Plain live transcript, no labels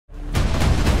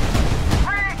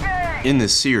In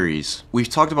this series, we've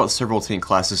talked about several tank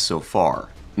classes so far,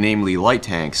 namely light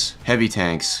tanks, heavy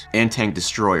tanks, and tank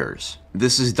destroyers.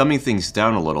 This is dumbing things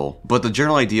down a little, but the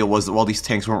general idea was that while these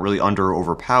tanks weren't really under or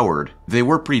overpowered, they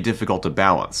were pretty difficult to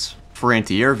balance. For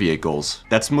anti-air vehicles,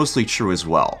 that's mostly true as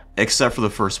well, except for the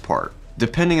first part.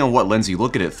 Depending on what lens you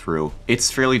look at it through,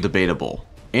 it's fairly debatable.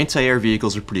 Anti-air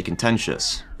vehicles are pretty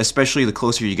contentious, especially the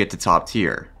closer you get to top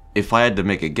tier. If I had to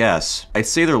make a guess, I'd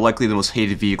say they're likely the most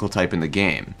hated vehicle type in the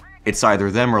game. It's either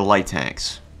them or light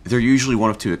tanks. They're usually one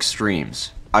of two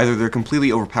extremes. Either they're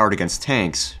completely overpowered against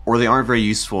tanks, or they aren't very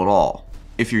useful at all.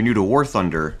 If you're new to War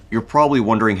Thunder, you're probably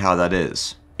wondering how that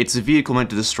is. It's a vehicle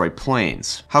meant to destroy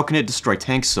planes. How can it destroy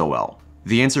tanks so well?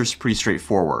 The answer is pretty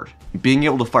straightforward. Being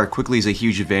able to fire quickly is a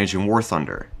huge advantage in War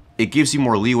Thunder. It gives you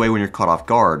more leeway when you're caught off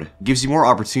guard, gives you more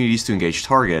opportunities to engage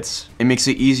targets, and makes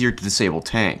it easier to disable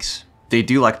tanks. They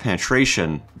do lack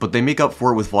penetration, but they make up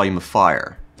for it with volume of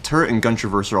fire. Turret and gun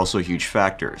traverse are also huge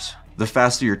factors. The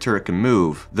faster your turret can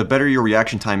move, the better your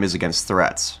reaction time is against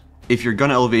threats. If your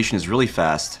gun elevation is really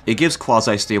fast, it gives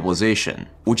quasi-stabilization,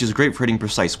 which is great for hitting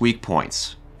precise weak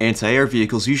points. Anti-air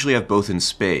vehicles usually have both in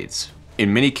spades.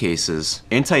 In many cases,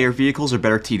 anti-air vehicles are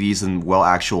better TDs than, well,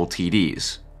 actual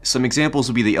TDs. Some examples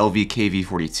would be the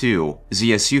LV-KV-42,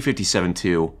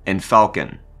 ZSU-57-2, and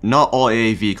Falcon. Not all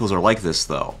AA vehicles are like this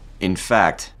though. In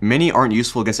fact, many aren't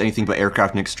useful against anything but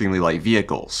aircraft and extremely light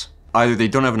vehicles. Either they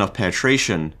don't have enough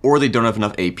penetration, or they don't have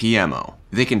enough AP ammo.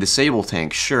 They can disable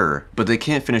tanks, sure, but they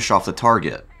can't finish off the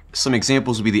target. Some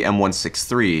examples would be the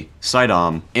M163,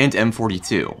 Sidom, and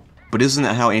M42. But isn't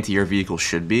that how anti-air vehicles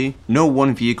should be? No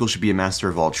one vehicle should be a master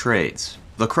of all trades.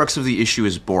 The crux of the issue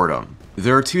is boredom.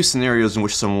 There are two scenarios in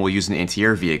which someone will use an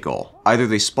anti-air vehicle. Either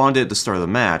they spawned it at the start of the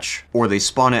match, or they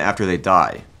spawn it after they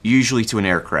die, usually to an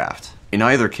aircraft. In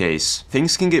either case,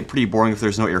 things can get pretty boring if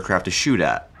there's no aircraft to shoot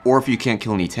at, or if you can't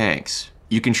kill any tanks.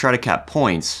 You can try to cap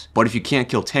points, but if you can't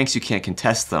kill tanks you can't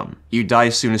contest them. You die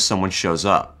as soon as someone shows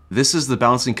up. This is the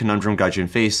balancing conundrum Gaijin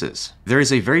faces. There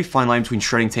is a very fine line between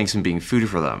shredding tanks and being food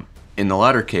for them. In the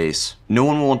latter case, no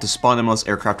one will want to spawn them unless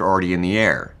aircraft are already in the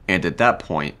air, and at that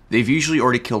point, they've usually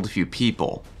already killed a few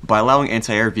people. By allowing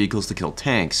anti-air vehicles to kill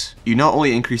tanks, you not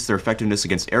only increase their effectiveness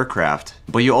against aircraft,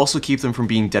 but you also keep them from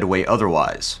being dead weight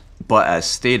otherwise. But as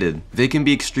stated, they can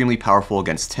be extremely powerful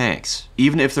against tanks,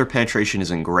 even if their penetration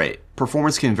isn't great.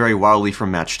 Performance can vary wildly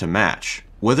from match to match.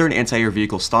 Whether an anti-air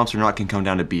vehicle stomps or not can come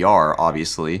down to BR,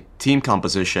 obviously, team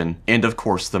composition, and of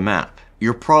course the map.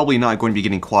 You're probably not going to be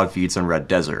getting quad feeds on Red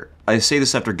Desert. I say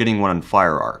this after getting one on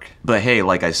Fire Arc. But hey,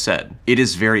 like I said, it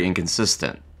is very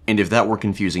inconsistent. And if that were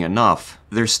confusing enough,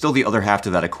 there's still the other half to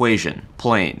that equation,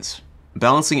 planes.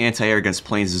 Balancing anti-air against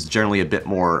planes is generally a bit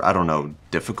more, I don't know,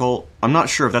 difficult? I'm not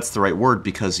sure if that's the right word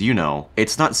because, you know,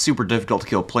 it's not super difficult to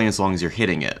kill a plane as long as you're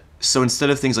hitting it. So instead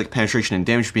of things like penetration and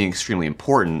damage being extremely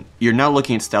important, you're now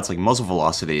looking at stats like muzzle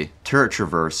velocity, turret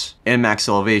traverse, and max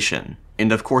elevation.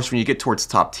 And of course when you get towards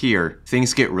top tier,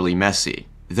 things get really messy.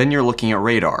 Then you're looking at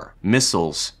radar,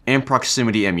 missiles, and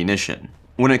proximity ammunition.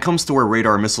 When it comes to where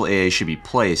radar and missile AA should be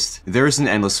placed, there is an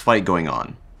endless fight going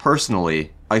on.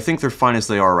 Personally, I think they're fine as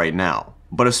they are right now,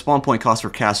 but if spawn point costs for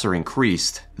casts are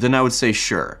increased, then I would say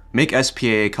sure, make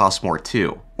SPAA cost more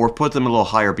too, or put them a little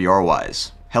higher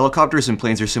BR-wise. Helicopters and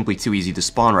planes are simply too easy to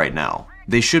spawn right now.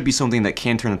 They should be something that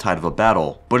can turn the tide of a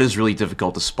battle, but is really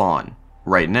difficult to spawn.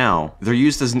 Right now, they're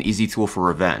used as an easy tool for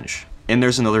revenge. And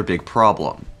there's another big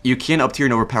problem. You can up tier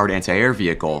an overpowered anti-air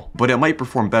vehicle, but it might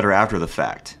perform better after the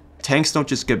fact. Tanks don't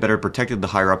just get better protected the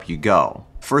higher up you go.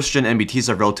 First gen MBTs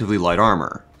have relatively light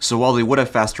armor, so while they would have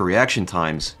faster reaction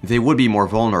times, they would be more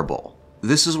vulnerable.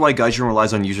 This is why Gaijin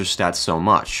relies on user stats so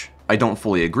much. I don't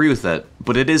fully agree with it,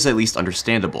 but it is at least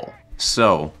understandable.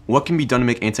 So, what can be done to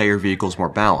make anti-air vehicles more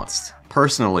balanced?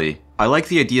 Personally, I like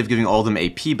the idea of giving all of them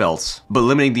AP belts, but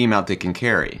limiting the amount they can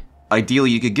carry. Ideally,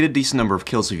 you could get a decent number of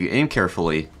kills if you aim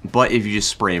carefully, but if you just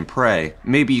spray and pray,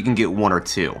 maybe you can get 1 or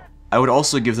 2. I would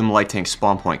also give them light tank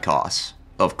spawn point costs.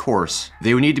 Of course,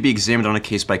 they would need to be examined on a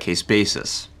case-by-case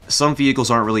basis. Some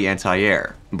vehicles aren't really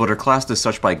anti-air, but are classed as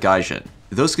such by Gaijin.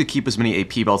 Those could keep as many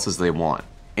AP belts as they want.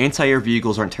 Anti-air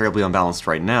vehicles aren't terribly unbalanced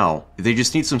right now, they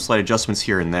just need some slight adjustments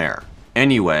here and there.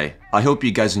 Anyway, I hope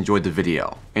you guys enjoyed the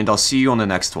video, and I'll see you on the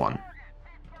next one.